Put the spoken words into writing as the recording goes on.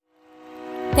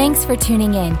Thanks for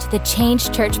tuning in to the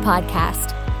Change Church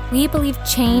podcast. We believe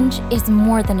change is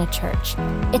more than a church.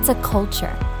 It's a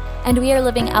culture. And we are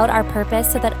living out our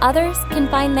purpose so that others can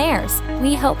find theirs.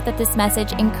 We hope that this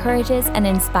message encourages and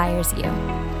inspires you.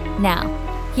 Now,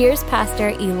 here's Pastor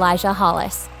Elijah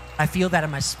Hollis. I feel that in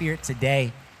my spirit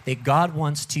today, that God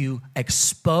wants to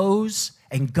expose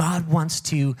and God wants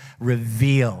to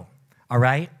reveal, all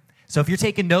right? So if you're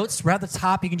taking notes, right at the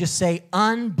top, you can just say,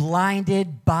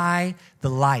 Unblinded by the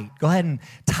Light. Go ahead and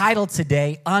title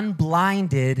today,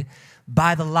 Unblinded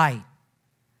by the Light.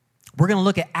 We're going to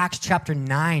look at Acts chapter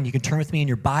 9. You can turn with me in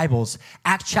your Bibles.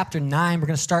 Acts chapter 9, we're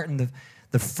going to start in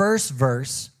the first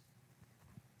verse.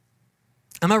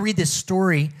 I'm going to read this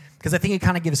story because I think it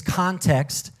kind of gives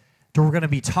context to what we're going to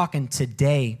be talking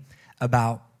today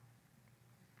about.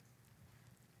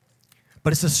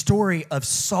 But it's a story of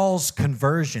Saul's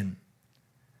conversion.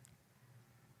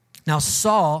 Now,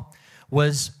 Saul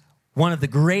was one of the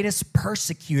greatest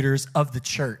persecutors of the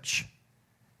church.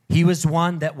 He was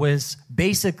one that was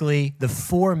basically the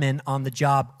foreman on the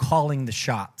job calling the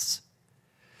shots.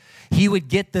 He would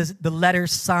get the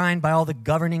letters signed by all the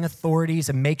governing authorities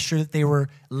and make sure that they were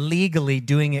legally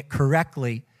doing it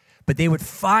correctly, but they would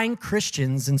find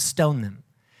Christians and stone them.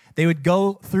 They would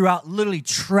go throughout literally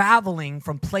traveling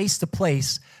from place to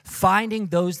place, finding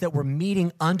those that were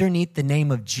meeting underneath the name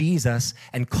of Jesus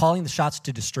and calling the shots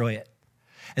to destroy it.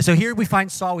 And so here we find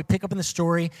Saul. We pick up in the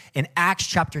story in Acts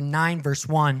chapter 9, verse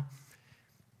 1.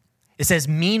 It says,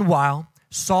 Meanwhile,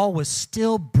 Saul was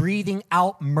still breathing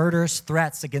out murderous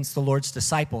threats against the Lord's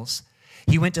disciples.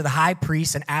 He went to the high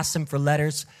priest and asked him for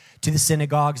letters to the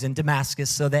synagogues in Damascus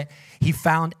so that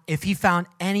if he found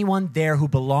anyone there who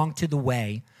belonged to the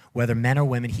way, whether men or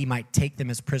women, he might take them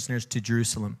as prisoners to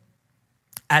Jerusalem.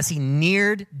 As he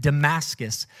neared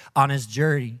Damascus on his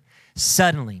journey,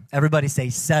 suddenly, everybody say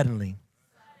suddenly,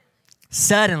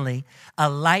 a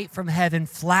light from heaven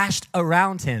flashed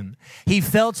around him. He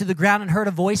fell to the ground and heard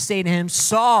a voice say to him,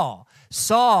 Saul,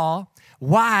 Saul,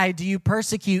 why do you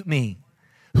persecute me?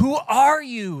 Who are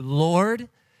you, Lord?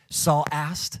 Saul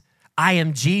asked. I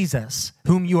am Jesus,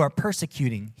 whom you are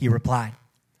persecuting, he replied.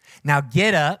 Now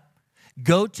get up,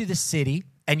 go to the city,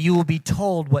 and you will be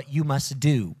told what you must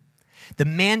do. The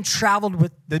man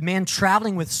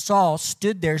traveling with Saul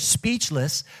stood there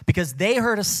speechless because they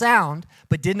heard a sound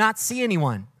but did not see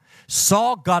anyone.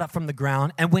 Saul got up from the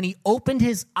ground, and when he opened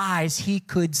his eyes, he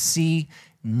could see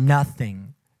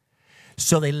nothing.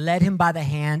 So they led him by the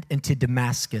hand into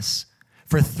Damascus.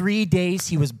 For 3 days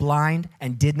he was blind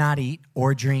and did not eat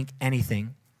or drink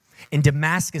anything. In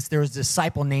Damascus there was a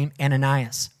disciple named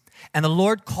Ananias. And the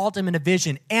Lord called him in a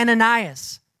vision,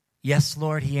 Ananias. Yes,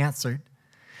 Lord, he answered.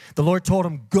 The Lord told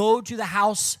him, go to the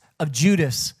house of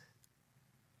Judas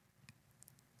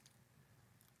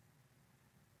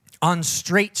on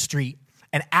Straight Street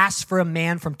and ask for a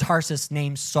man from Tarsus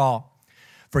named Saul,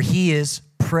 for he is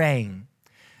praying.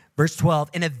 Verse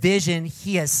 12, in a vision,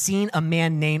 he has seen a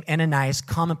man named Ananias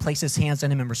come and place his hands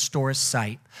on him and restore his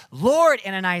sight. Lord,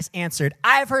 Ananias answered,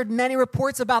 I have heard many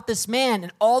reports about this man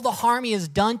and all the harm he has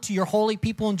done to your holy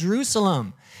people in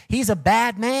Jerusalem. He's a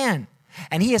bad man,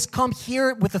 and he has come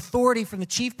here with authority from the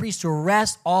chief priest to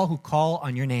arrest all who call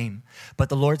on your name. But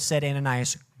the Lord said to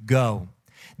Ananias, go.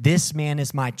 This man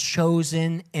is my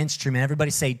chosen instrument.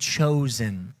 Everybody say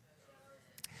chosen.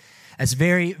 That's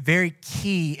very, very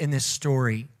key in this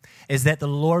story, is that the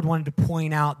Lord wanted to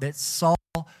point out that Saul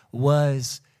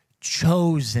was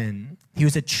chosen. He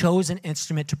was a chosen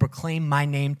instrument to proclaim my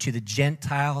name to the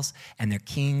Gentiles and their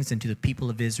kings and to the people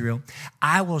of Israel.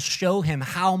 I will show him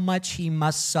how much he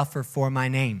must suffer for my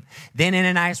name. Then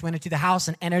Ananias went into the house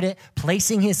and entered it.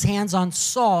 Placing his hands on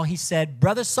Saul, he said,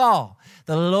 Brother Saul,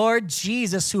 the Lord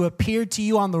Jesus, who appeared to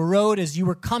you on the road as you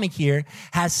were coming here,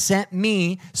 has sent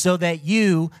me so that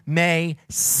you may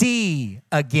see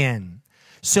again.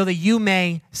 So that you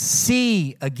may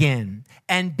see again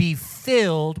and be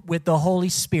filled with the Holy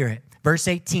Spirit. Verse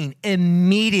 18,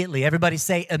 immediately. Everybody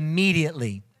say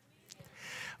immediately.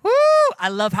 Woo! I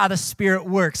love how the Spirit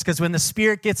works, because when the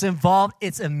Spirit gets involved,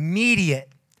 it's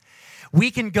immediate.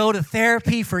 We can go to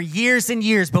therapy for years and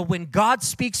years, but when God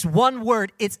speaks one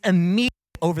word, it's immediate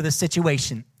over the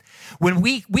situation. When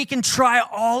we can try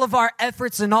all of our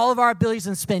efforts and all of our abilities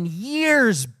and spend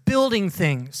years building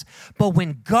things, but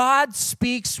when God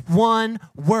speaks one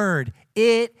word,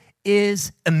 it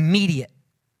is immediate.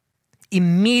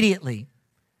 Immediately.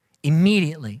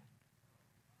 Immediately.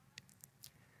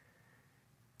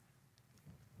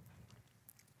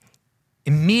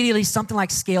 Immediately, something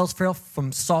like scales fell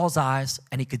from Saul's eyes,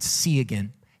 and he could see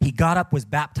again. He got up, was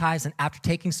baptized, and after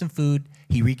taking some food,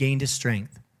 he regained his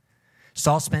strength.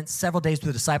 Saul spent several days with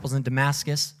the disciples in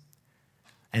Damascus.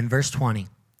 And verse 20,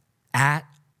 at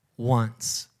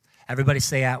once. Everybody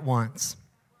say at once.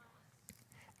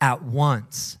 At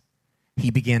once,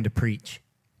 he began to preach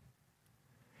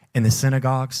in the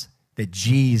synagogues that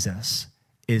Jesus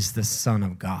is the Son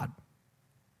of God.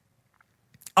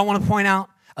 I want to point out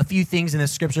a few things in the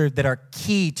scripture that are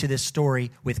key to this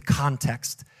story with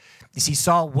context. You see,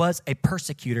 Saul was a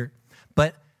persecutor,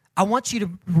 but I want you to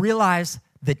realize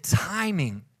the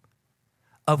timing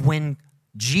of when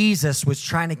Jesus was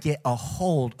trying to get a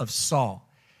hold of Saul.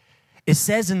 It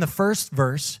says in the first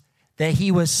verse that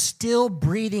he was still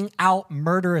breathing out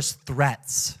murderous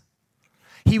threats.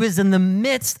 He was in the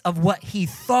midst of what he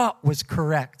thought was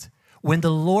correct when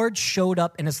the Lord showed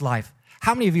up in his life.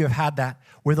 How many of you have had that,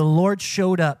 where the Lord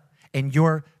showed up in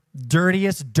your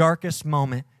dirtiest, darkest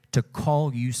moment to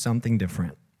call you something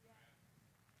different?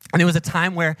 And it was a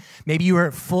time where maybe you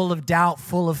were full of doubt,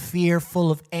 full of fear,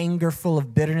 full of anger, full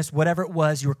of bitterness, whatever it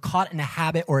was. You were caught in a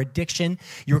habit or addiction.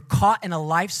 You were caught in a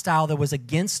lifestyle that was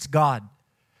against God.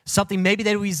 Something maybe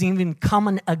that was even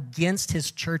coming against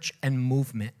his church and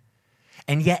movement.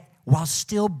 And yet, while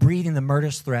still breathing the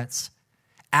murderous threats,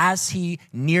 as he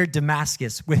neared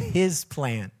Damascus with his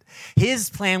plan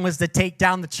was to take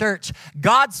down the church.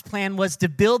 God's plan was to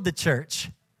build the church.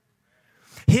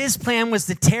 His plan was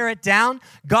to tear it down.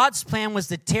 God's plan was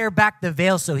to tear back the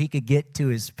veil so he could get to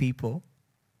his people.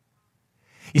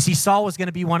 You see, Saul was going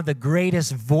to be one of the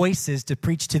greatest voices to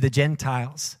preach to the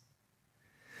Gentiles.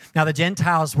 Now, the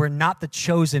Gentiles were not the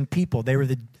chosen people. They were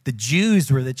the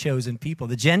Jews were the chosen people.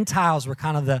 The Gentiles were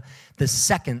kind of the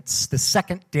seconds, the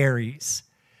secondaries.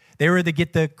 They were to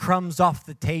get the crumbs off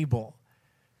the table.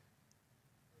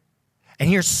 And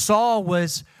here Saul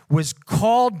was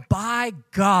called by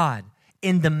God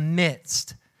in the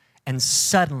midst, and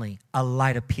suddenly a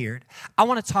light appeared. I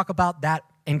want to talk about that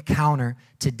encounter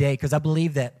today because I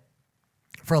believe that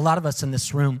for a lot of us in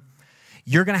this room,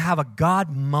 you're going to have a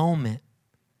God moment.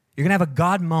 You're going to have a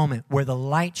God moment where the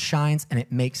light shines and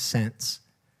it makes sense.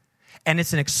 And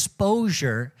it's an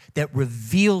exposure that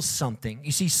reveals something.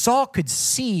 You see, Saul could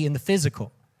see in the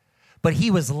physical, but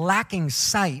he was lacking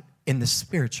sight in the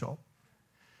spiritual.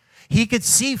 He could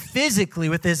see physically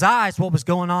with his eyes what was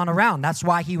going on around. That's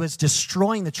why he was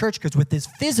destroying the church, because with his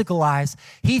physical eyes,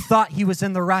 he thought he was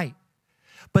in the right.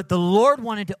 But the Lord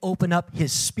wanted to open up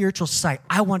his spiritual sight.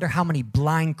 I wonder how many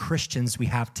blind Christians we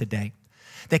have today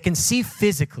that can see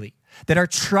physically, that are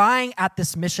trying at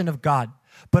this mission of God,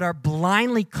 but are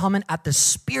blindly coming at the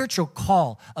spiritual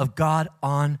call of God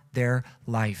on their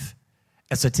life.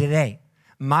 And so today,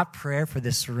 my prayer for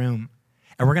this room,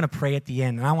 and we're going to pray at the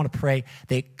end, and I want to pray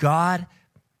that God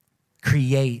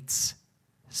creates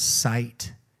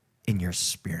sight in your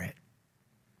spirit.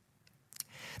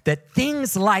 That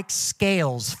things like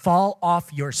scales fall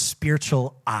off your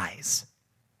spiritual eyes.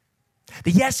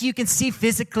 That yes, you can see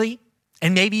physically,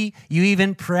 and maybe you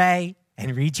even pray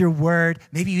and read your word.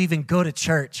 Maybe you even go to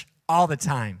church all the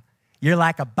time. You're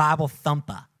like a Bible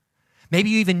thumper. Maybe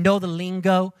you even know the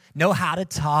lingo, know how to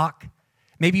talk.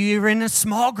 Maybe you're in a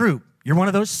small group. You're one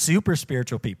of those super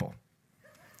spiritual people.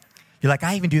 You're like,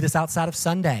 I even do this outside of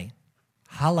Sunday.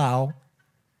 Hello.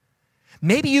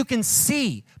 Maybe you can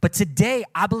see, but today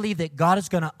I believe that God is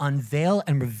going to unveil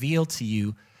and reveal to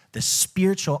you the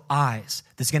spiritual eyes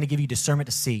that's going to give you discernment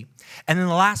to see. And then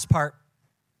the last part,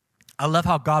 I love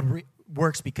how God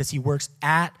works because he works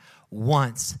at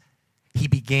once. He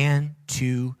began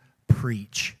to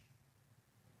preach.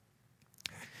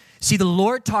 See, the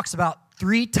Lord talks about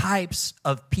 3 types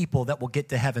of people that will get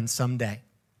to heaven someday.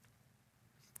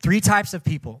 3 types of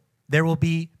people. There will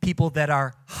be people that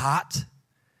are hot.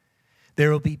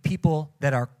 There will be people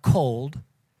that are cold.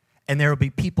 And there will be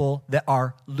people that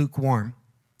are lukewarm.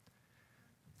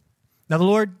 Now, the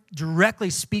Lord directly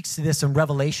speaks to this in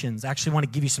Revelations. I actually want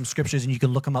to give you some scriptures, and you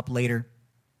can look them up later.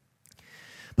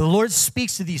 But the Lord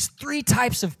speaks to these 3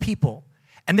 types of people.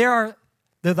 And they're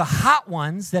the hot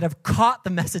ones that have caught the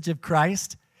message of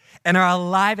Christ and are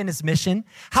alive in his mission.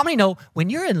 How many know when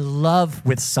you're in love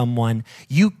with someone,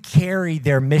 you carry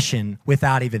their mission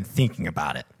without even thinking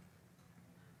about it?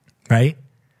 Right?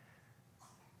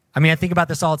 I mean, I think about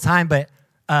this all the time, but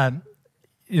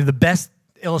the best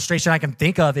illustration I can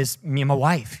think of is me and my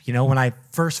wife, when I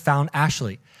first found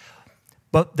Ashley.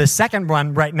 But the second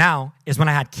one right now is when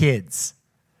I had kids.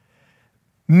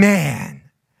 Man.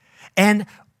 And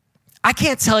I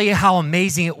can't tell you how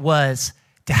amazing it was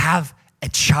to have a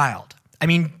child. I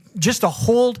mean, just to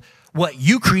hold what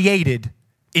you created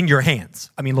in your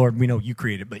hands. I mean, Lord, we know you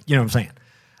created, but you know what I'm saying?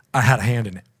 I had a hand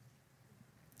in it.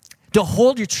 To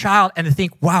hold your child and to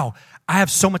think, wow, I have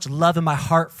so much love in my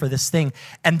heart for this thing.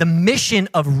 And the mission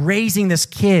of raising this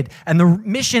kid and the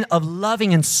mission of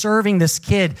loving and serving this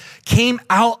kid came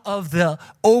out of the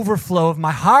overflow of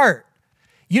my heart.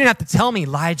 You didn't have to tell me,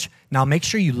 Lige, now make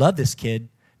sure you love this kid.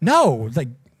 No, like,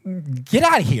 get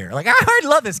out of here. Like, I already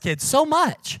love this kid so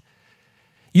much.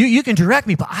 You can direct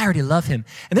me, but I already love him.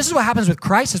 And this is what happens with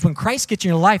Christ, is when Christ gets in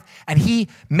your life and he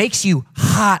makes you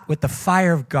hot with the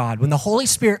fire of God, when the Holy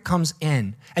Spirit comes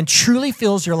in and truly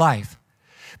fills your life.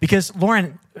 Because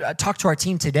Lauren talked to our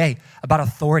team today about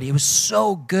authority. It was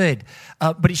so good.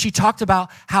 But she talked about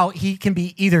how he can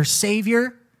be either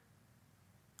Savior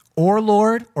or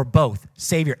Lord, or both,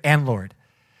 Savior and Lord.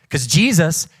 Because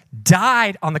Jesus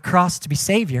died on the cross to be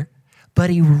Savior, but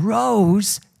he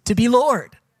rose to be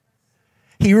Lord.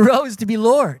 He rose to be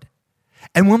Lord.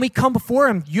 And when we come before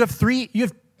him, you have three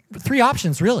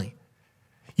options, really.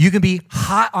 You can be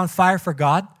hot on fire for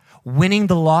God, winning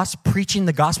the lost, preaching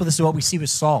the gospel. This is what we see with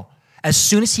Saul. As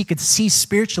soon as he could see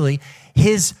spiritually,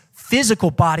 his physical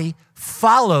body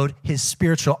followed his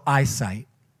spiritual eyesight.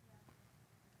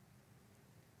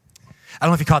 I don't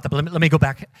know if you caught that, but let me go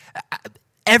back.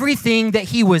 Everything that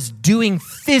he was doing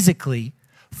physically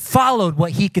followed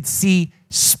what he could see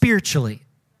spiritually.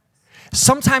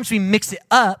 Sometimes we mix it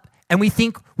up and we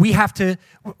think we have to,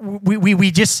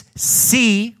 we just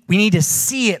see, we need to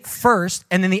see it first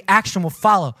and then the action will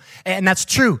follow. And that's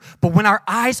true. But when our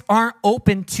eyes aren't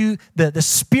open to the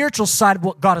spiritual side of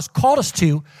what God has called us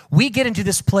to, we get into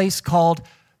this place called,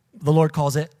 the Lord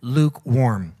calls it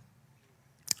lukewarm.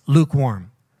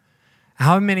 Lukewarm.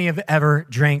 How many have ever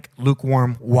drank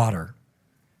lukewarm water?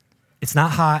 It's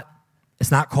not hot.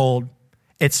 It's not cold.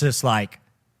 It's just like,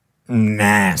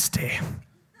 nasty.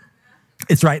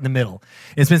 It's right in the middle.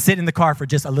 It's been sitting in the car for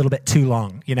just a little bit too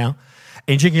long, you know?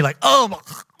 And you're like, oh,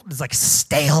 it's like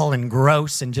stale and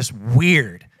gross and just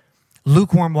weird.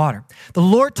 Lukewarm water. The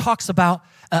Lord talks about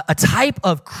a type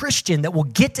of Christian that will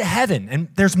get to heaven. And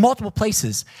there's multiple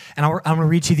places. And I'm going to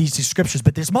read you these two scriptures.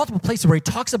 But there's multiple places where he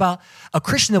talks about a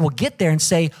Christian that will get there and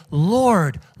say,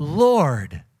 Lord,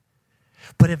 Lord,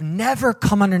 but have never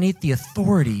come underneath the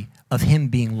authority of him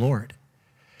being Lord.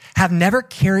 Have never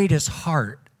carried his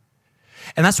heart.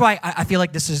 And that's why I feel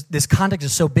like this context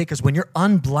is so big, because when you're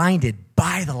unblinded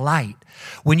by the light,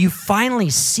 when you finally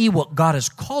see what God has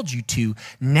called you to,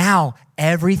 now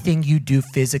everything you do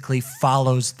physically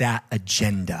follows that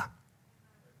agenda.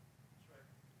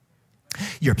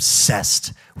 You're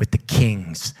obsessed with the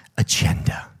King's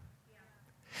agenda.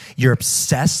 You're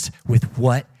obsessed with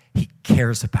what he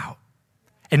cares about.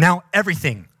 And now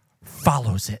everything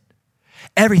follows it.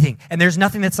 Everything. And there's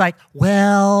nothing that's like,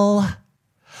 well,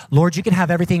 Lord, you can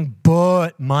have everything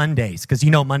but Mondays, because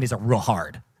you know Mondays are real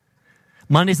hard.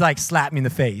 Mondays like slap me in the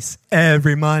face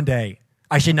every Monday.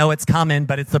 I should know it's coming,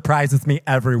 but it surprises me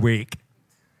every week.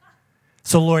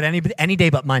 So Lord, any day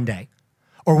but Monday.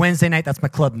 Or Wednesday night, that's my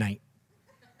club night.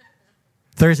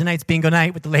 Thursday night's bingo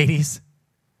night with the ladies.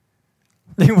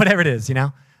 Whatever it is, you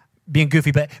know, being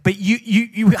goofy. But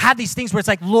you have these things where it's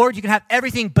like, Lord, you can have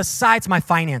everything besides my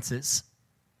finances.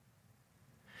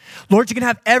 Lord, you can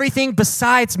have everything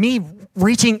besides me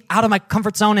reaching out of my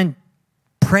comfort zone and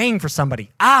praying for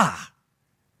somebody.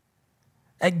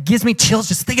 It gives me chills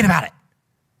just thinking about it.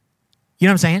 You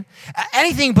know what I'm saying?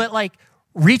 Anything but like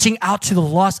reaching out to the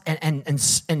lost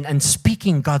and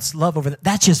speaking God's love over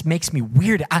that just makes me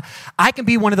weird. I can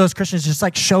be one of those Christians just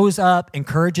like shows up,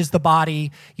 encourages the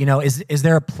body. You know, is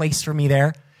there a place for me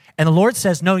there? And the Lord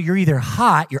says, no, you're either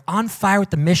hot, you're on fire with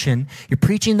the mission, you're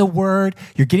preaching the word,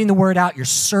 you're getting the word out, you're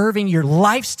serving, your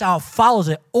lifestyle follows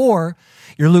it, or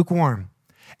you're lukewarm.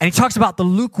 And he talks about the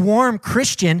lukewarm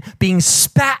Christian being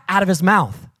spat out of his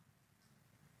mouth.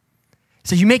 He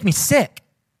says, you make me sick.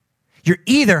 You're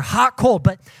either hot, cold,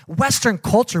 but Western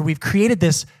culture, we've created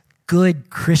this good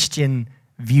Christian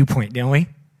viewpoint, don't we?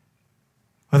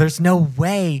 Well, there's no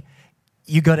way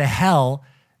you go to hell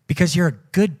because you're a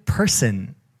good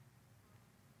person.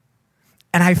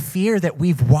 And I fear that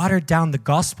we've watered down the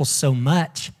gospel so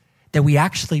much that we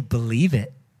actually believe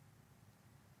it.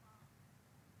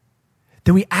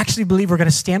 That we actually believe we're going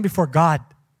to stand before God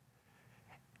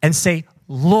and say,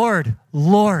 Lord,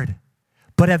 Lord,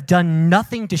 but have done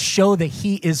nothing to show that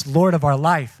he is Lord of our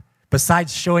life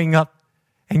besides showing up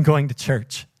and going to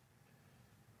church.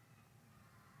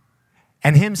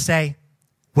 And him say,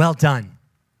 well done,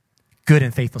 good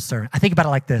and faithful servant. I think about it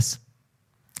like this.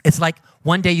 It's like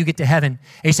one day you get to heaven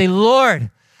and you say,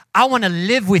 Lord, I want to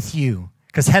live with you,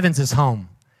 because heaven's his home.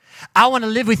 I want to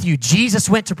live with you. Jesus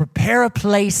went to prepare a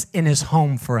place in his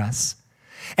home for us.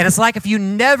 And it's like if you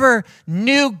never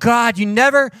knew God, you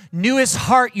never knew his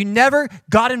heart, you never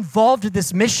got involved with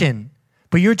this mission,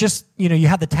 but you're just, you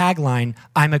have the tagline,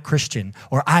 I'm a Christian,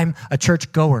 or I'm a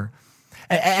church goer.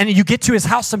 And you get to his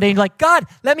house someday and you're like, God,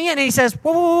 let me in. And he says,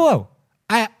 whoa, whoa, whoa.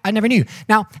 I never knew you.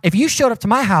 Now, if you showed up to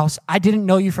my house, I didn't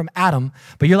know you from Adam,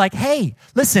 but you're like, hey,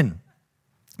 listen,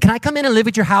 can I come in and live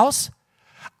at your house?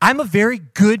 I'm a very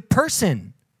good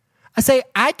person. I say,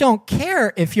 I don't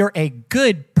care if you're a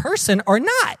good person or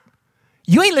not.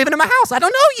 You ain't living in my house. I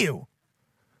don't know you.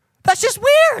 That's just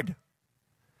weird.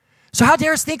 So how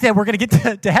dare us think that we're going to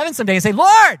get to heaven someday and say,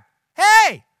 Lord,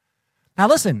 hey. Now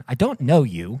listen, I don't know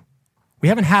you. We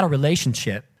haven't had a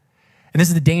relationship. And this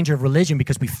is the danger of religion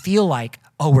because we feel like,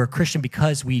 we're a Christian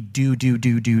because we do.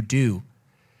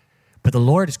 But the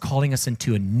Lord is calling us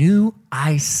into a new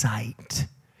eyesight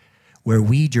where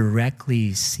we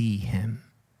directly see him.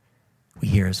 We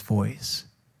hear his voice.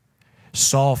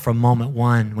 Saul, from moment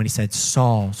one, when he said,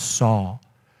 Saul, Saul,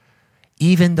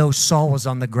 even though Saul was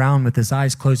on the ground with his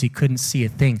eyes closed, he couldn't see a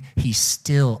thing, he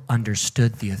still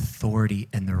understood the authority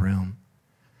in the room.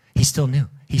 He still knew.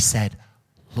 He said,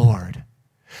 Lord.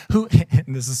 Who?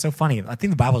 And this is so funny. I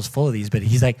think the Bible is full of these, but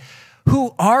he's like,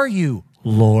 who are you,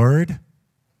 Lord?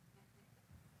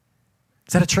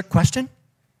 Is that a trick question?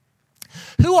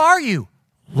 Who are you,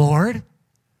 Lord?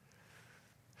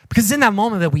 Because it's in that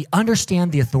moment that we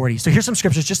understand the authority. So here's some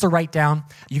scriptures just to write down.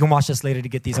 You can watch this later to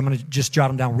get these. I'm going to just jot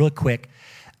them down real quick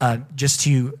just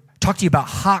to talk to you about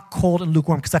hot, cold, and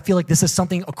lukewarm, because I feel like this is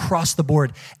something across the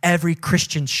board every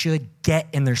Christian should get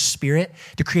in their spirit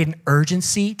to create an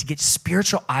urgency, to get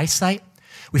spiritual eyesight.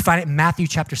 We find it in Matthew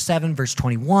chapter 7, verse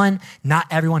 21. Not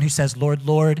everyone who says, Lord,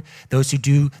 Lord, those who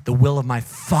do the will of my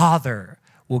Father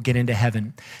will get into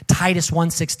heaven. Titus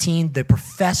 1:16, they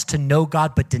profess to know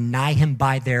God, but deny him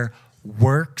by their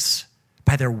works,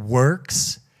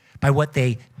 by what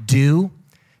they do.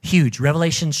 Huge.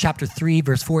 Revelation chapter 3,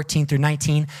 verse 14 through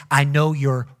 19. I know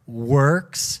your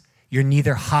works. You're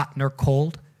neither hot nor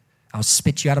cold. I'll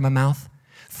spit you out of my mouth.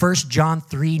 1 John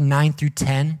 3, 9 through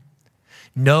 10.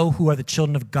 Know who are the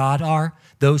children of God are,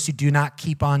 those who do not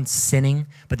keep on sinning,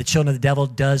 but the children of the devil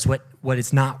does what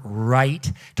is not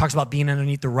right. Talks about being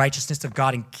underneath the righteousness of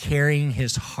God and carrying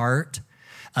his heart.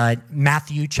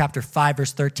 Matthew chapter 5,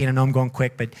 verse 13. I know I'm going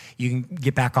quick, but you can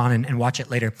get back on and watch it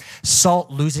later. Salt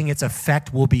losing its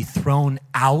effect will be thrown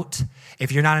out.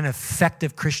 If you're not an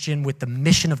effective Christian with the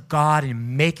mission of God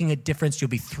and making a difference, you'll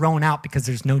be thrown out because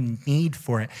there's no need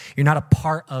for it. You're not a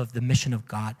part of the mission of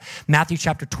God. Matthew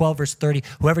chapter 12, verse 30.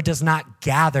 Whoever does not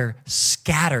gather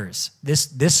scatters.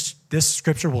 This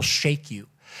scripture will shake you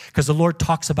because the Lord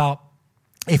talks about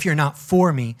if you're not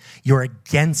for me, you're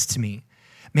against me.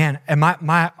 Man, and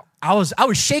I was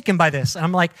shaken by this. And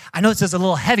I'm like, I know this is a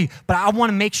little heavy, but I want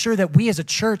to make sure that we as a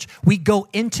church, we go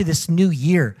into this new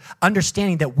year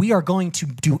understanding that we are going to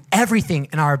do everything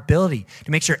in our ability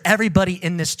to make sure everybody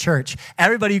in this church,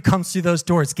 everybody who comes through those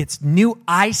doors gets new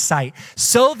eyesight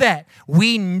so that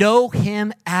we know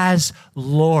him as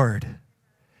Lord.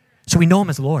 So we know him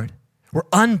as Lord. We're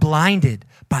unblinded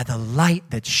by the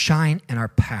light that shine in our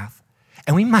path.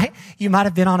 And you might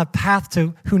have been on a path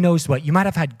to who knows what. You might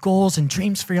have had goals and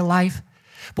dreams for your life.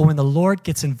 But when the Lord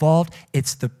gets involved,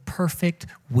 it's the perfect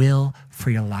will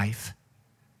for your life.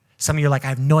 Some of you are like, I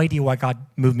have no idea why God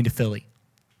moved me to Philly.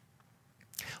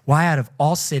 Why out of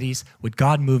all cities would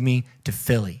God move me to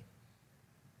Philly?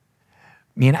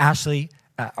 Me and Ashley,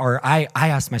 I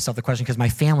asked myself the question because my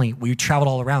family, we traveled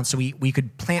all around. So we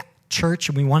could plant church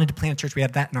and we wanted to plant church. We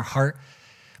had that in our heart.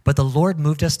 But the Lord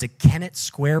moved us to Kennett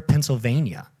Square,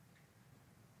 Pennsylvania.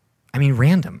 I mean,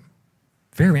 random.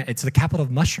 Very random. It's the capital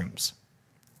of mushrooms,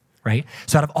 right?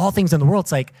 So out of all things in the world,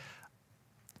 it's like,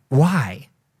 why?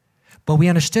 But we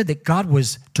understood that God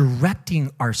was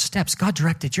directing our steps. God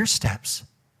directed your steps.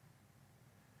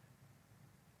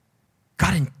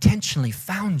 God intentionally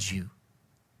found you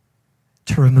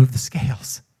to remove the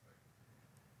scales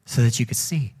so that you could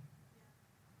see.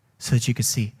 So that you could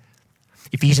see.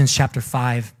 Ephesians chapter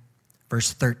 5,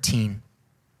 verse 13.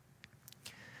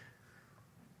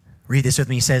 Read this with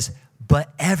me. He says,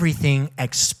 but everything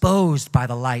exposed by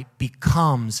the light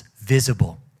becomes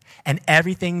visible, and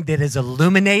everything that is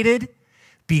illuminated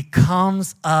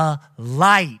becomes a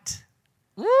light.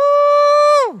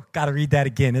 Woo! Got to read that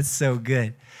again. It's so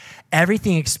good.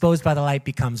 Everything exposed by the light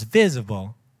becomes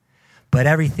visible, but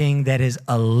everything that is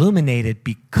illuminated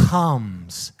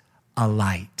becomes a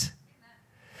light.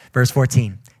 Verse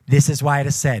 14, this is why it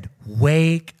is said,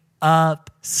 wake up,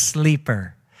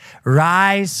 sleeper,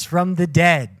 rise from the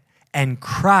dead, and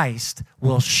Christ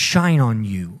will shine on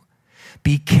you.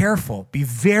 Be careful, be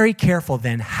very careful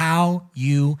then how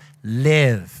you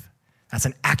live. That's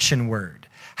an action word.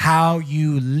 how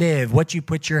you live, what you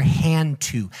put your hand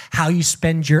to, how you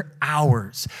spend your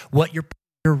hours, what you're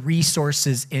your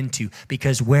resources into,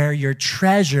 because where your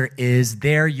treasure is,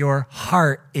 there your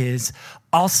heart is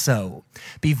also.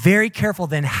 Be very careful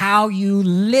then how you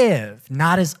live,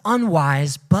 not as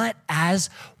unwise, but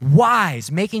as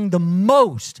wise, making the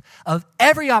most of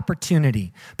every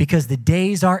opportunity, because the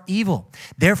days are evil.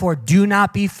 Therefore, do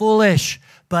not be foolish,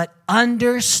 but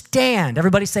understand.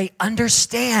 Everybody say,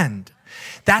 understand.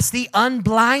 That's the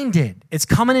unblinded. It's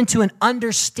coming into an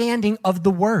understanding of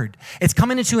the word. It's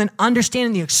coming into an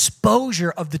understanding, the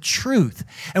exposure of the truth.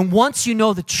 And once you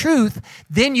know the truth,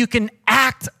 then you can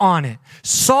act on it.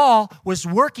 Saul was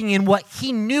working in what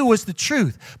he knew was the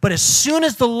truth. But as soon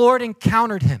as the Lord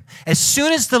encountered him, as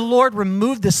soon as the Lord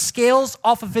removed the scales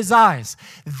off of his eyes,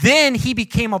 then he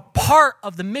became a part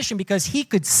of the mission because he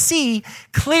could see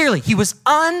clearly. He was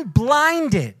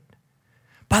unblinded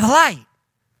by the light.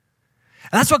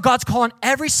 And that's what God's calling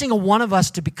every single one of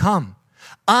us to become.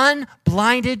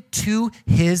 Unblinded to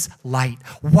his light.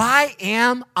 Why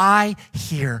am I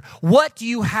here? What do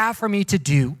you have for me to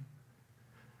do?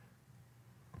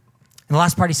 And the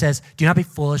last part he says, do not be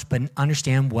foolish, but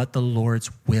understand what the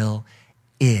Lord's will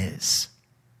is.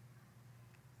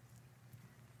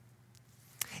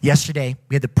 Yesterday,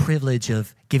 we had the privilege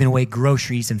of giving away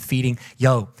groceries and feeding.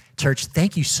 Church,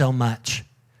 thank you so much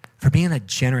for being a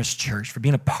generous church, for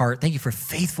being a part. Thank you for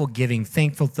faithful giving.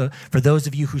 Thankful for those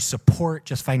of you who support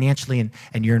just financially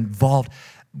and you're involved.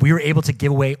 We were able to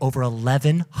give away over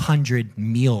 1,100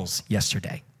 meals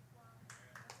yesterday.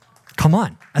 Come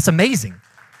on, that's amazing.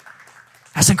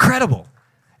 That's incredible.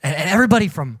 And everybody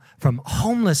from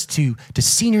homeless to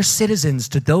senior citizens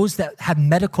to those that have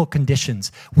medical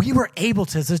conditions, we were able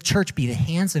to, as a church, be the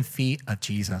hands and feet of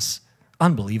Jesus.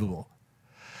 Unbelievable.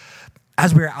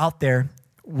 As we were out there,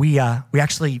 we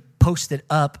actually posted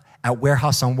up at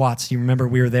Warehouse on Watts. You remember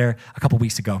we were there a couple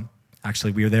weeks ago.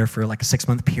 Actually, we were there for like a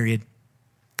 6-month period.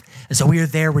 And so we were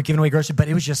there, we're giving away groceries, but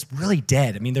it was just really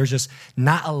dead. I mean, there was just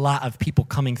not a lot of people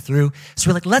coming through. So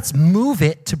we're like, let's move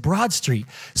it to Broad Street.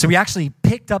 So we actually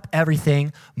picked up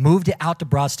everything, moved it out to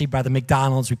Broad Street by the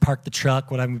McDonald's. We parked the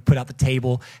truck, we put out the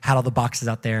table, had all the boxes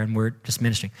out there, and we're just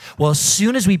ministering. Well, as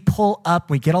soon as we pull up,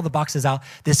 we get all the boxes out,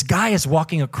 this guy is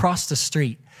walking across the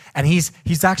street. And he's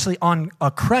actually on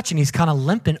a crutch, and he's kind of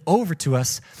limping over to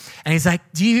us. And he's like,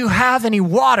 do you have any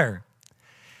water?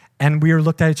 And we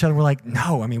looked at each other, and we're like,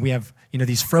 no. I mean, we have,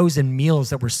 these frozen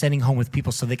meals that we're sending home with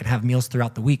people so they can have meals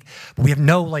throughout the week. But we have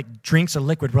no, drinks or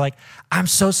liquid. We're like, I'm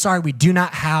so sorry, we do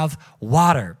not have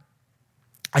water.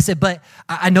 I said, but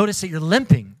I noticed that you're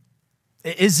limping.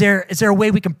 Is there a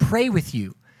way we can pray with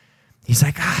you? He's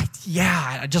like,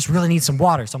 yeah, I just really need some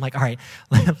water. So I'm like, all right,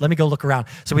 let me go look around.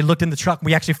 So we looked in the truck.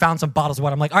 We actually found some bottles of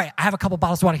water. I'm like, all right, I have a couple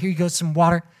bottles of water. Here you go, some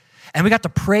water. And we got to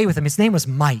pray with him. His name was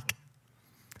Mike.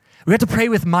 We got to pray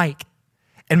with Mike.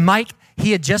 And Mike,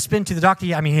 he had just been to the doctor.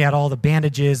 I mean, he had all the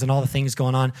bandages and all the things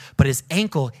going on. But his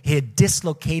ankle, he had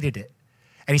dislocated it.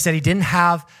 And he said he didn't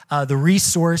have the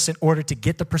resource in order to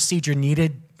get the procedure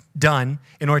needed done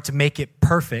in order to make it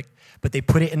perfect. But they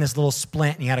put it in this little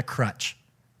splint, and he had a crutch.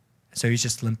 So he's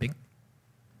just limping.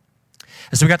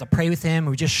 And so we got to pray with him, and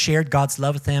we just shared God's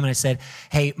love with him. And I said,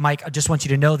 hey, Mike, I just want you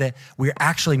to know that we're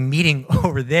actually meeting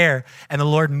over there, and the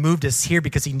Lord moved us here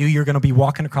because he knew you were going to be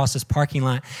walking across this parking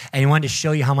lot, and he wanted to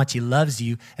show you how much he loves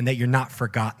you and that you're not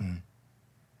forgotten.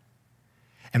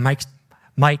 And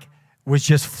Mike was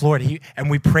just floored. And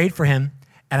we prayed for him,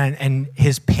 and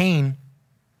his pain,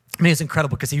 I mean, it's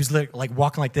incredible because he was like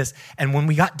walking like this. And when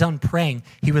we got done praying,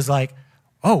 he was like,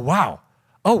 oh, wow.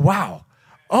 Oh, wow.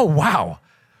 Oh, wow.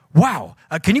 Wow.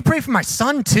 Can you pray for my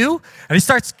son too? And he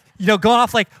starts, going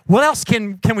off like, what else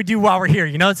can we do while we're here?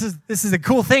 This is a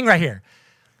cool thing right here.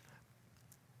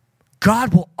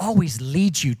 God will always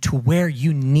lead you to where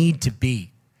you need to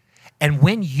be. And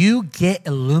when you get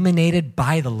illuminated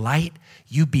by the light,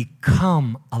 you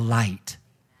become a light.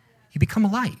 You become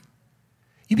a light.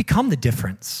 You become the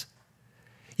difference.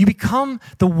 You become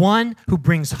the one who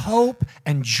brings hope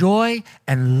and joy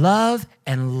and love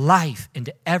and life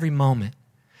into every moment.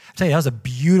 I tell you, that was a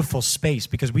beautiful space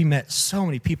because we met so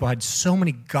many people, had so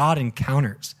many God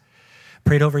encounters.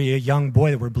 Prayed over a young boy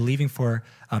that we're believing for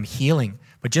healing,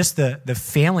 but just the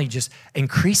family just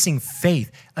increasing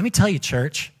faith. Let me tell you,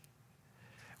 church,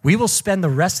 we will spend the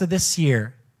rest of this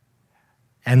year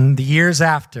and the years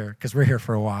after, because we're here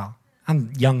for a while.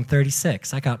 I'm young,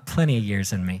 36. I got plenty of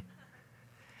years in me.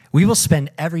 We will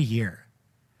spend every year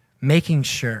making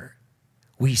sure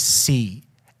we see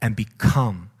and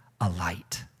become a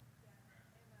light.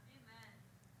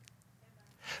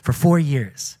 For 4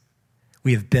 years,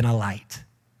 we have been a light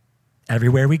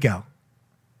everywhere we go,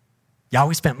 Y'all,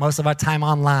 we spent most of our time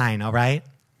online, all right?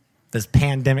 This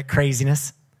pandemic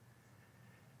craziness.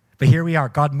 But here we are,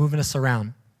 God moving us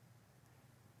around.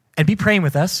 And be praying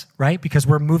with us, right? Because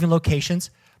we're moving locations.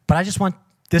 But I just want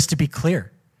this to be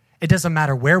clear. It doesn't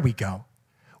matter where we go.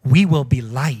 We will be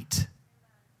light.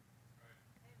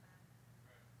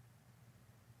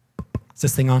 Is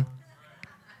this thing on?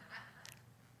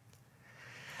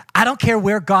 I don't care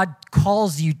where God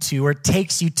calls you to or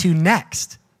takes you to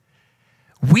next.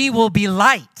 We will be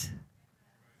light.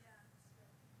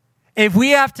 If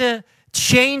we have to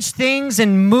change things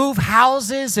and move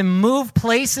houses and move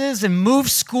places and move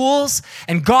schools,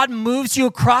 and God moves you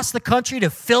across the country to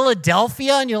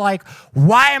Philadelphia, and you're like,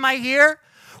 why am I here?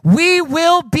 We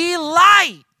will be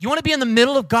light. You want to be in the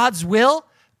middle of God's will?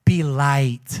 Be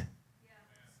light.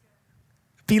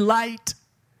 Be light.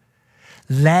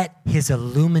 Let his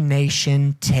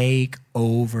illumination take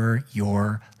over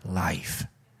your life.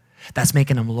 That's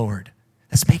making him Lord.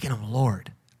 That's making him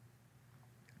Lord.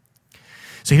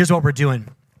 So here's what we're doing.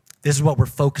 This is what we're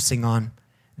focusing on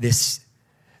this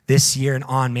year and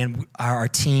on, man. Our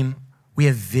team, we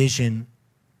have vision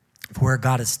for where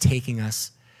God is taking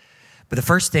us. But the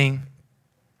first thing,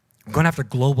 we're going after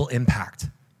global impact.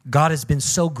 God has been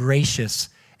so gracious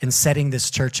in setting this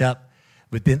church up.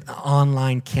 We've been an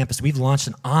online campus. We've launched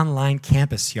an online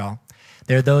campus, y'all.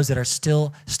 There are those that are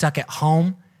still stuck at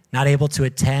home, not able to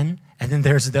attend. And then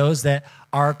there's those that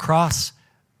are across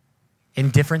in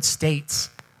different states,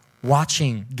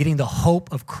 watching, getting the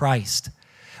hope of Christ.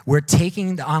 We're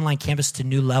taking the online campus to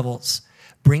new levels,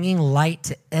 bringing light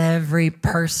to every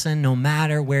person, no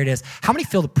matter where it is. How many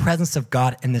feel the presence of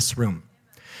God in this room?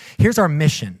 Here's our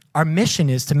mission. Our mission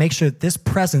is to make sure that this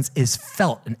presence is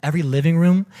felt in every living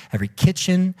room, every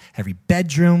kitchen, every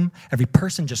bedroom, every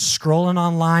person just scrolling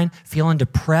online, feeling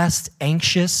depressed,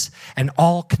 anxious, and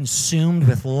all consumed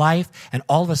with life. And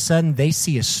all of a sudden, they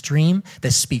see a stream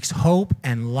that speaks hope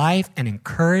and life and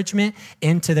encouragement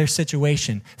into their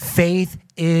situation. Faith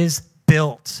is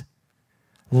built.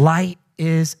 Light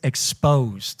is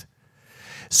exposed.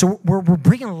 So we're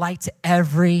bringing light to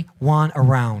everyone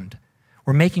around.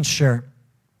 We're making sure,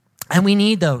 and we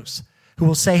need those who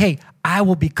will say, hey, I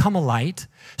will become a light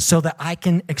so that I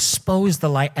can expose the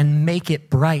light and make it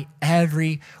bright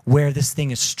everywhere this thing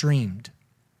is streamed.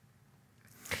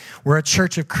 We're a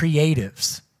church of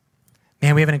creatives.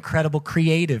 Man, we have an incredible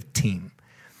creative team.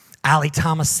 Ali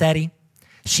Tomasetti,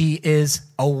 she is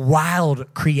a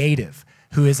wild creative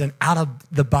who is an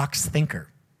out-of-the-box thinker.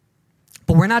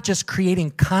 But we're not just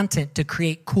creating content to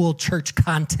create cool church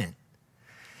content.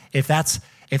 If that's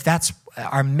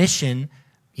our mission,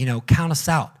 count us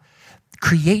out.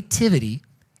 Creativity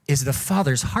is the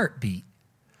Father's heartbeat,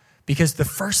 because the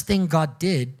first thing God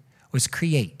did was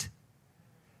create.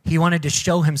 He wanted to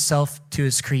show himself to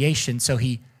his creation, so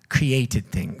he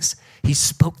created things. He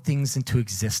spoke things into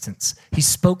existence. He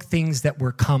spoke things that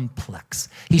were complex.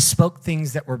 He spoke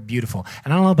things that were beautiful.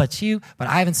 And I don't know about you, but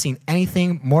I haven't seen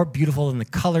anything more beautiful than the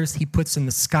colors he puts in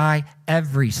the sky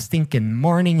every stinking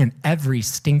morning and every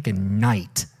stinking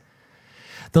night.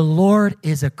 The Lord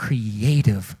is a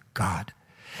creative God.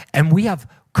 And we have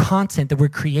content that we're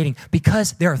creating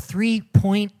because there are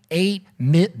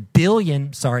 3.8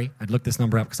 billion, sorry, I looked this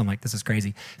number up because I'm like, this is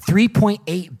crazy.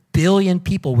 3.8 billion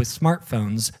people with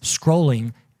smartphones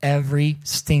scrolling every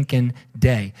stinking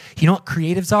day. You know what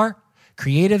creatives are?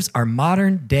 Creatives are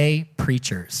modern day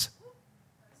preachers.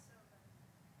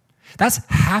 That's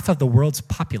half of the world's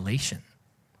population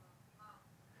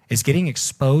is getting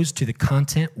exposed to the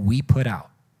content we put out.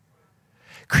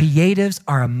 Creatives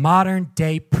are a modern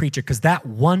day preacher because that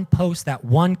one post, that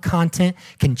one content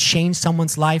can change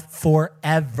someone's life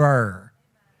forever.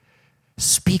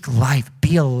 Speak life,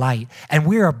 be a light. And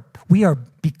we are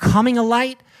becoming a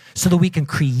light so that we can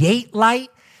create light.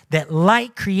 That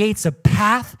light creates a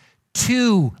path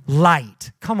to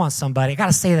light. Come on, somebody. I got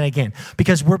to say that again.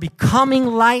 Because we're becoming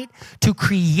light to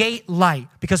create light.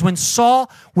 Because when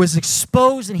Saul was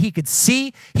exposed and he could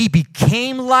see, he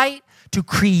became light to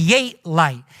create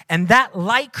light. And that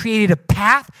light created a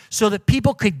path so that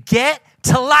people could get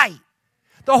to light.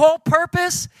 The whole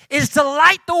purpose is to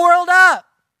light the world up.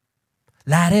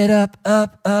 Light it up,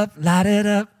 up, up, light it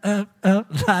up,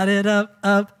 light it up,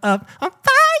 up, on fire.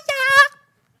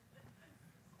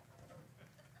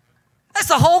 That's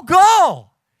the whole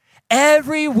goal.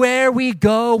 Everywhere we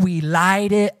go, we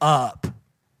light it up.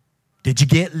 Did you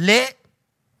get lit?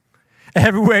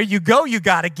 Everywhere you go, you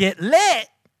got to get lit.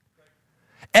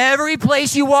 Every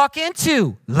place you walk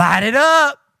into, light it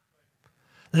up.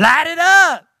 Light it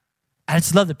up. I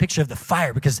just love the picture of the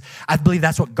fire because I believe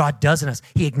that's what God does in us.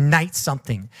 He ignites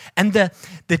something. And the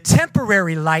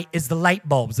temporary light is the light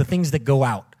bulbs, the things that go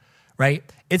out, right?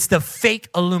 It's the fake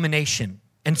illumination.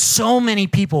 And so many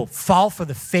people fall for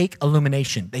the fake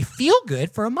illumination. They feel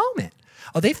good for a moment.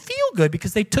 Oh, they feel good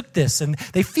because they took this, and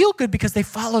they feel good because they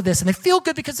follow this, and they feel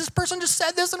good because this person just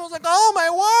said this, and I was like, oh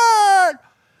my word.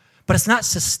 But it's not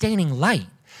sustaining light.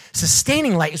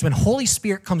 Sustaining light is when Holy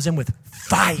Spirit comes in with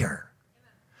fire.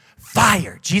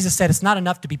 Fire. Jesus said it's not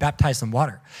enough to be baptized in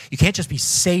water. You can't just be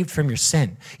saved from your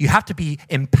sin. You have to be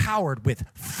empowered with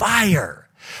fire.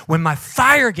 When my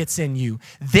fire gets in you,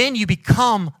 then you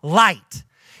become light.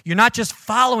 You're not just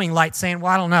following light saying,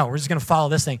 well, I don't know, we're just going to follow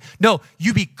this thing. No,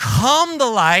 you become the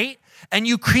light and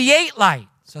you create light.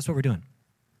 So that's what we're doing.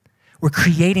 We're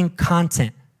creating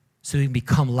content so we can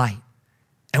become light.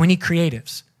 And we need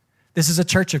creatives. This is a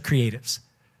church of creatives.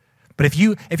 But if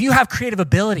you have creative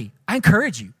ability, I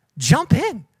encourage you, jump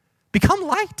in, become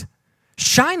light,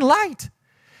 shine light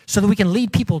so that we can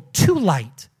lead people to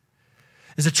light.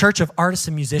 As a church of artists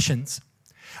and musicians,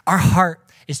 our heart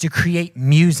is to create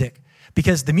music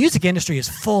because the music industry is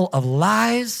full of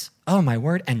lies, oh my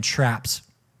word, and traps.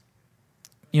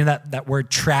 You know that word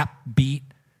trap beat?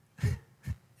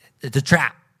 It's a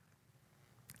trap.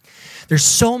 There's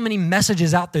so many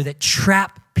messages out there that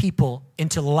trap people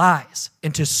into lies,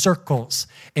 into circles,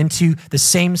 into the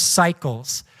same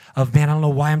cycles of, man, I don't know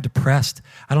why I'm depressed.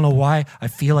 I don't know why I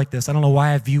feel like this. I don't know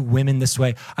why I view women this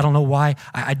way. I don't know why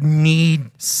I need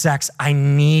sex. I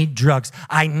need drugs.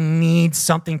 I need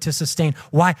something to sustain.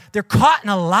 Why? They're caught in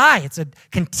a lie. It's a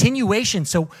continuation.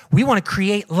 So we want to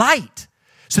create light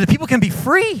so that people can be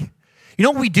free. You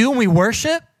know what we do when we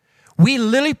worship? We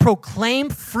literally proclaim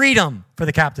freedom for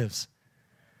the captives.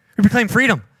 We proclaim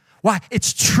freedom. Why?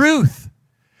 It's truth.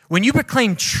 When you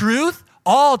proclaim truth,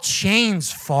 all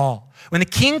chains fall. When the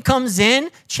King comes in,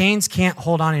 chains can't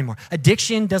hold on anymore.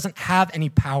 Addiction doesn't have any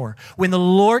power. When the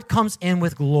Lord comes in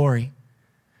with glory.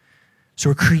 So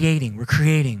we're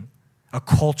creating a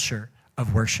culture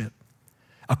of worship,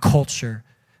 a culture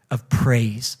of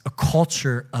praise, a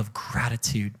culture of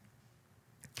gratitude.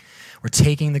 We're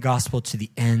taking the gospel to the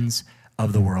ends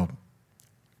of the world.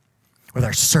 With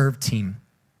our serve team,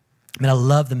 I mean, I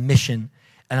love the mission.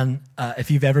 And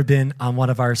if you've ever been on one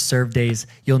of our serve days,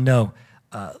 you'll know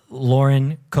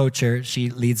Lauren Kocher, she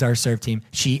leads our serve team.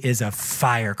 She is a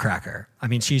firecracker. I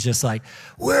mean, she's just like,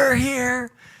 we're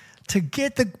here to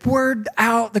get the word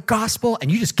out, the gospel.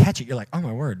 And you just catch it. You're like, oh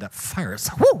my word, that fire is,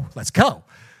 whoo, let's go.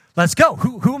 Let's go.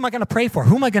 Who am I going to pray for?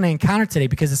 Who am I going to encounter today?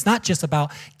 Because it's not just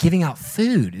about giving out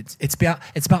food. It's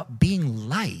about being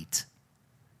light.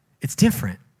 It's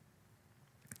different.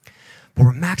 But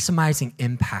we're maximizing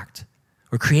impact.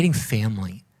 We're creating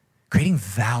family, creating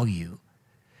value.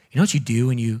 You know what you do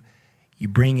when you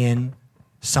bring in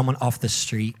someone off the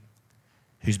street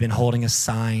who's been holding a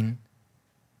sign,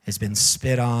 has been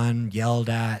spit on, yelled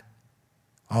at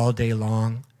all day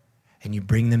long, and you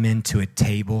bring them into a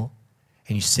table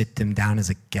and you sit them down as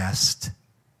a guest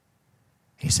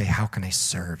and you say, how can I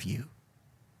serve you?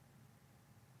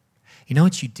 You know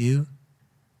what you do?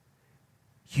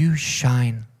 You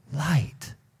shine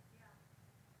light.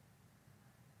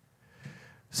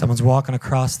 Someone's walking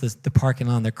across the parking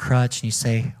lot on their crutch and you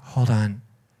say, hold on,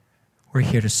 we're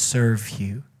here to serve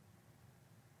you.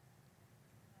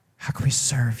 How can we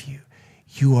serve you?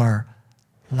 You are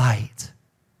light.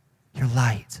 You're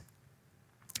light.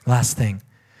 Last thing,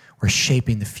 we're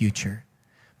shaping the future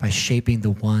by shaping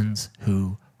the ones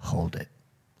who hold it.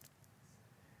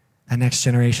 That next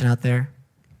generation out there?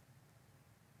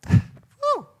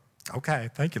 Woo. Okay,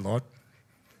 thank you, Lord.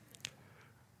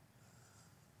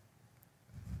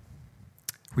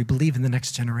 We believe in the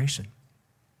next generation.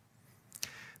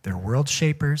 They're world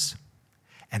shapers,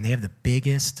 and they have the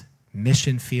biggest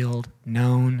mission field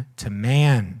known to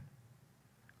man.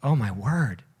 Oh, my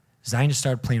word. Zion just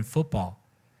started playing football.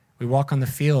 We walk on the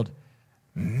field,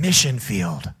 mission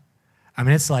field. I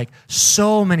mean, it's like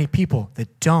so many people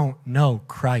that don't know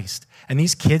Christ. And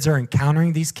these kids are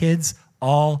encountering these kids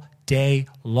all day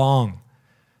long.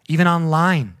 Even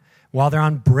online, while they're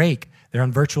on break. They're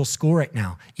on virtual school right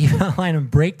now. Even online on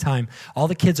break time, all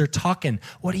the kids are talking.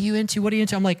 What are you into? What are you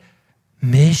into? I'm like,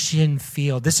 mission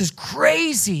field. This is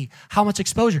crazy how much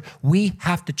exposure. We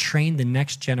have to train the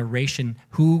next generation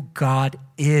who God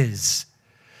is.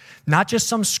 Not just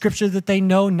some scripture that they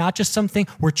know, not just something.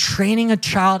 We're training a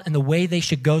child in the way they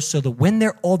should go so that when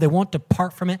they're old, they won't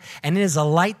depart from it. And it is a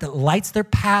light that lights their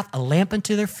path, a lamp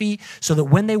unto their feet, so that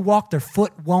when they walk, their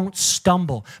foot won't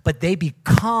stumble, but they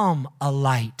become a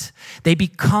light. They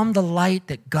become the light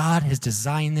that God has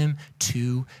designed them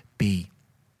to be.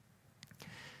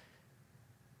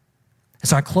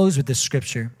 So I close with this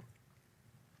scripture,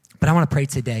 but I want to pray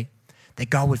today that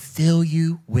God would fill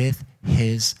you with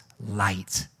his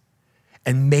light.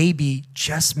 And maybe,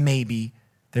 just maybe,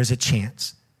 there's a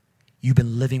chance you've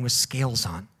been living with scales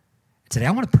on. Today,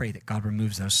 I want to pray that God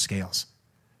removes those scales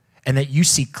and that you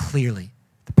see clearly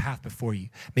the path before you.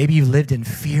 Maybe you lived in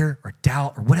fear or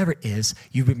doubt or whatever it is.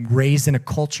 You've been raised in a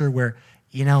culture where,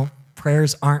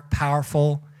 prayers aren't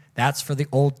powerful. That's for the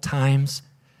old times.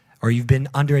 Or you've been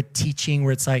under a teaching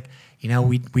where it's like,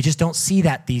 we just don't see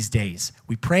that these days.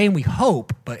 We pray and we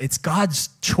hope, but it's God's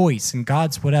choice and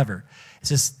God's whatever. It's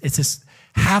just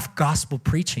half gospel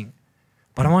preaching.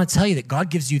 But I want to tell you that God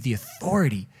gives you the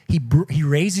authority. He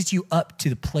raises you up to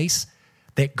the place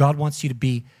that God wants you to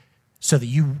be so that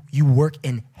you work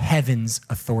in heaven's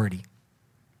authority.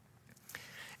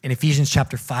 In Ephesians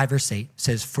chapter 5, verse 8, it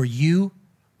says, "For you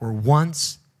were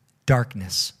once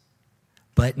darkness,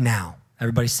 but now."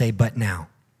 Everybody say, "but now."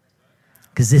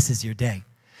 Because this is your day.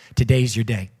 Today's your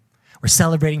day. We're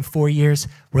celebrating 4 years.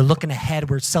 We're looking ahead.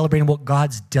 We're celebrating what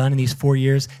God's done in these 4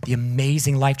 years, the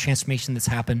amazing life transformation that's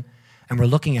happened. And we're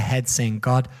looking ahead saying,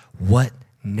 God, what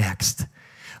next?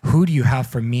 Who do you have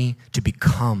for me to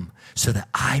become so that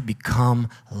I become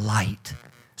light?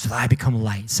 So that I become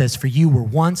light. It says, "For you were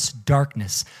once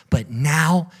darkness, but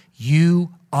now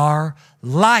you are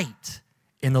light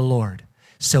in the Lord.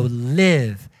 So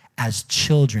live as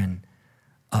children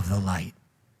of the light."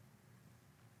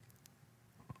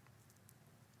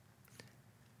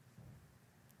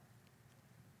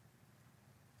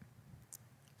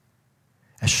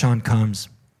 As Sean comes,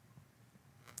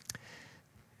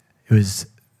 it was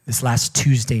this last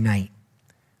Tuesday night.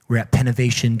 We were at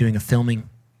Pennovation doing a filming.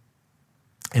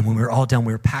 And when we were all done,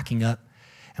 we were packing up.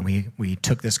 And we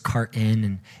took this cart in.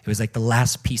 And it was like the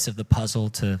last piece of the puzzle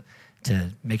to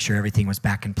make sure everything was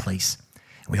back in place.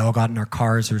 And we all got in our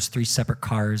cars. There was 3 separate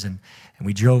cars. And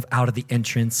we drove out of the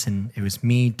entrance. And it was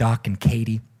me, Doc, and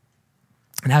Katie.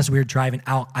 And as we were driving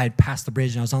out, I had passed the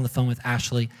bridge. And I was on the phone with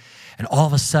Ashley. And all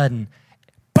of a sudden,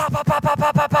 pop, pop, pop, pop,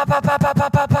 pop, pop, pop, pop, pop,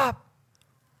 pop, pop, pop.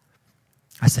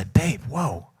 I said, "Babe,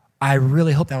 whoa. I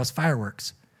really hope that was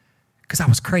fireworks," because that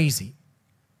was crazy.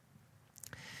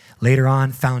 Later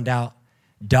on, found out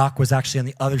Doc was actually on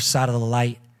the other side of the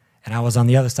light, and I was on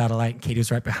the other side of the light, and Katie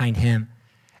was right behind him.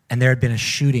 And there had been a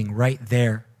shooting right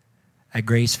there at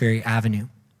Grays Ferry Avenue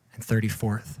and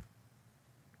 34th.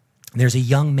 And there's a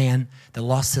young man that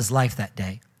lost his life that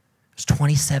day. He was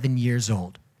 27 years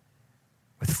old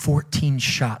with 14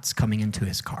 shots coming into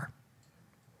his car.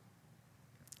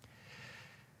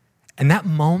 And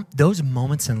those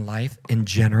moments in life in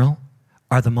general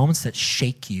are the moments that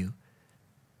shake you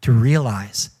to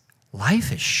realize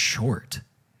life is short.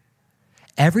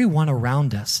 Everyone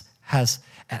around us has,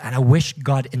 and I wish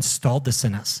God installed this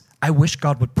in us. I wish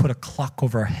God would put a clock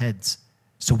over our heads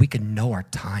so we could know our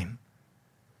time.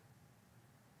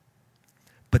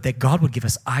 But that God would give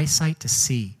us eyesight to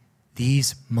see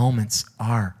these moments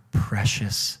are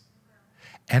precious.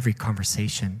 Every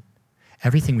conversation,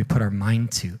 everything we put our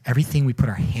mind to, everything we put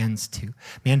our hands to.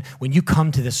 Man, when you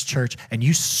come to this church and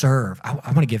you serve, I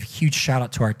want to give a huge shout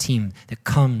out to our team that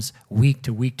comes week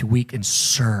to week to week and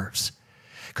serves.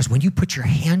 Because when you put your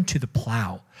hand to the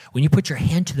plow, when you put your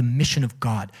hand to the mission of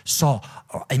God, Saul,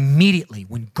 immediately,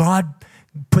 when God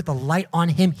put the light on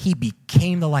him, he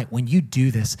became the light. When you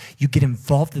do this, you get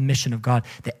involved in the mission of God,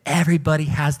 that everybody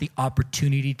has the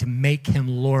opportunity to make him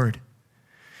Lord,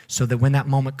 so that when that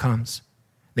moment comes,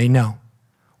 they know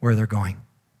where they're going.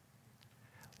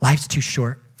 Life's too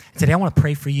short. Today I want to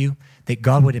pray for you that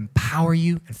God would empower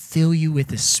you and fill you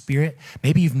with His Spirit.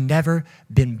 Maybe you've never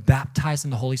been baptized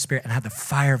in the Holy Spirit and had the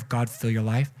fire of God fill your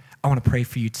life. I want to pray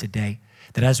for you today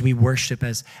that as we worship,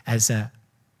 as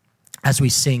we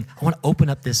sing, I want to open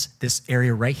up this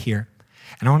area right here.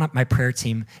 And I want my prayer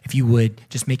team, if you would,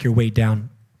 just make your way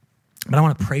down. But I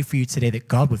want to pray for you today that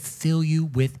God would fill you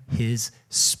with His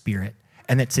Spirit.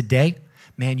 And that today,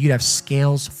 man, you'd have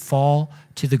scales fall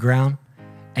to the ground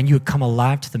and you would come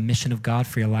alive to the mission of God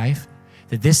for your life.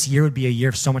 That this year would be a year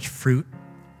of so much fruit.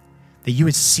 That you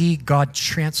would see God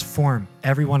transform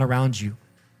everyone around you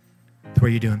to where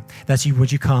you're doing. That's you.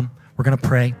 Would you come? We're going to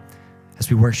pray as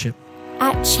we worship.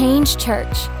 At Change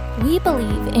Church, we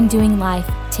believe in doing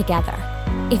life together.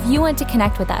 If you want to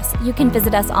connect with us, you can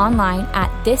visit us online at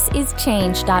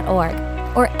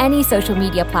thisischange.org or any social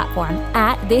media platform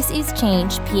at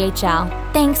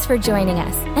thisischangephl. Thanks for joining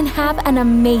us and have an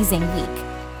amazing week.